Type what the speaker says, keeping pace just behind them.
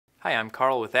Hi, I'm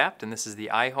Carl with Apt, and this is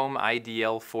the iHome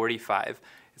IDL45.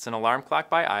 It's an alarm clock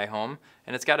by iHome,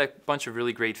 and it's got a bunch of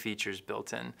really great features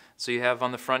built in. So you have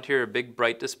on the front here a big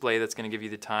bright display that's going to give you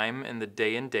the time and the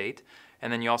day and date.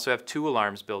 And then you also have 2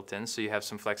 alarms built in, so you have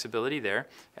some flexibility there.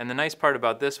 And the nice part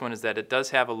about this one is that it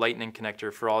does have a lightning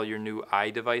connector for all your new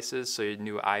iDevices, so your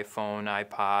new iPhone,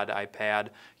 iPod, iPad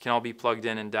can all be plugged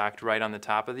in and docked right on the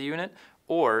top of the unit.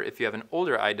 Or if you have an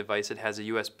older iDevice, it has a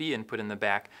USB input in the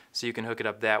back, so you can hook it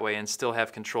up that way and still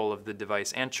have control of the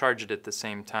device and charge it at the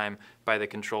same time by the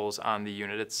controls on the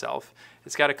unit itself.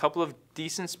 It's got a couple of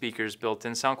decent speakers built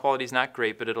in. Sound quality is not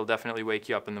great, but it'll definitely wake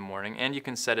you up in the morning, and you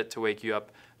can set it to wake you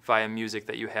up via music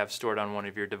that you have stored on one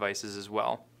of your devices as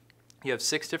well. You have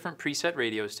 6 different preset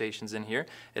radio stations in here.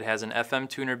 It has an FM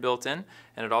tuner built in,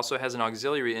 and it also has an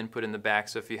auxiliary input in the back,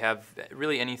 so if you have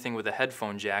really anything with a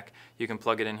headphone jack, you can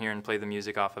plug it in here and play the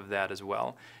music off of that as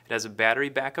well. It has a battery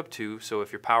backup too, so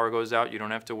if your power goes out, you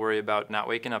don't have to worry about not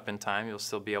waking up in time. You'll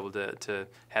still be able to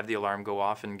have the alarm go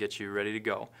off and get you ready to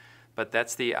go. But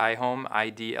that's the iHome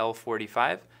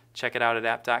IDL45. Check it out at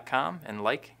abt.com, and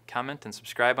like, comment, and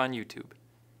subscribe on YouTube.